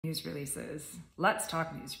News releases. Let's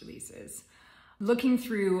talk news releases. Looking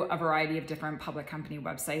through a variety of different public company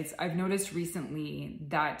websites, I've noticed recently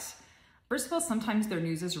that, first of all, sometimes their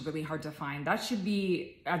news is really hard to find. That should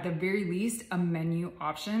be, at the very least, a menu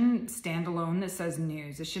option, standalone, that says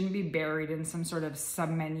news. It shouldn't be buried in some sort of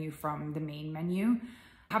sub-menu from the main menu.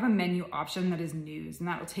 Have a menu option that is news, and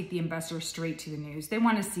that will take the investor straight to the news. They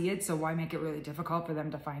want to see it, so why make it really difficult for them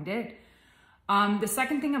to find it? The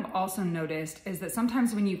second thing I've also noticed is that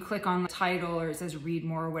sometimes when you click on the title or it says read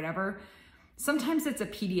more or whatever, sometimes it's a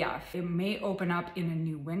PDF. It may open up in a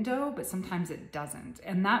new window, but sometimes it doesn't.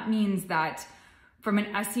 And that means that from an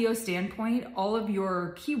SEO standpoint, all of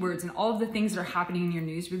your keywords and all of the things that are happening in your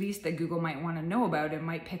news release that Google might want to know about and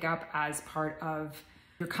might pick up as part of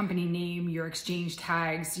your company name, your exchange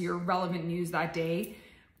tags, your relevant news that day,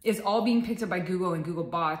 is all being picked up by Google and Google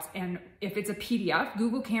bots. And if it's a PDF,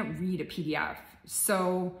 Google can't read a PDF.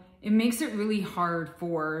 So it makes it really hard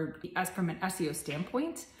from an SEO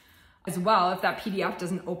standpoint. As well, if that PDF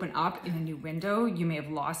doesn't open up in a new window, you may have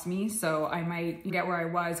lost me. So I might get where I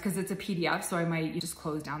was because it's a PDF, so I might just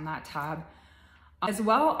close down that tab. As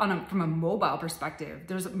well, from a mobile perspective,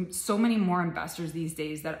 there's so many more investors these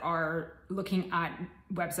days that are looking at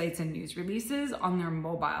websites and news releases on their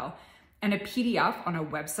mobile. And a PDF on a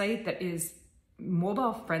website that is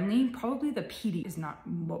mobile friendly, probably the PDF is not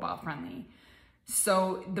mobile friendly.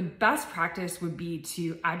 So the best practice would be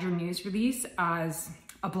to add your news release as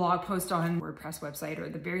a blog post on a WordPress website, or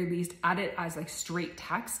at the very least add it as like straight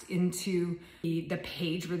text into the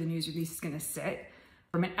page where the news release is going to sit.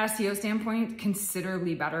 From an SEO standpoint,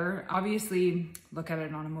 considerably better. Obviously, look at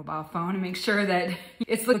it on a mobile phone and make sure that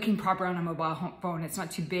it's looking proper on a mobile phone. It's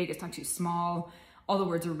not too big, it's not too small. All the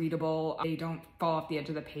words are readable. They don't fall off the edge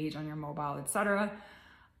of the page on your mobile, etc.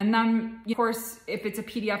 And then, of course, if it's a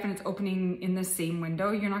PDF and it's opening in the same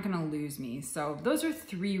window, you're not gonna lose me. So those are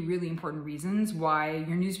three really important reasons why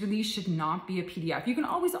your news release should not be a PDF. You can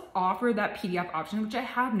always offer that PDF option, which I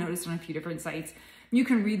have noticed on a few different sites. You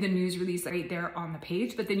can read the news release right there on the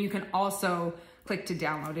page, but then you can also click to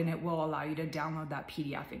download and it will allow you to download that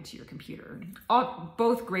PDF into your computer.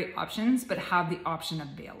 Both great options, but have the option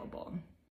available.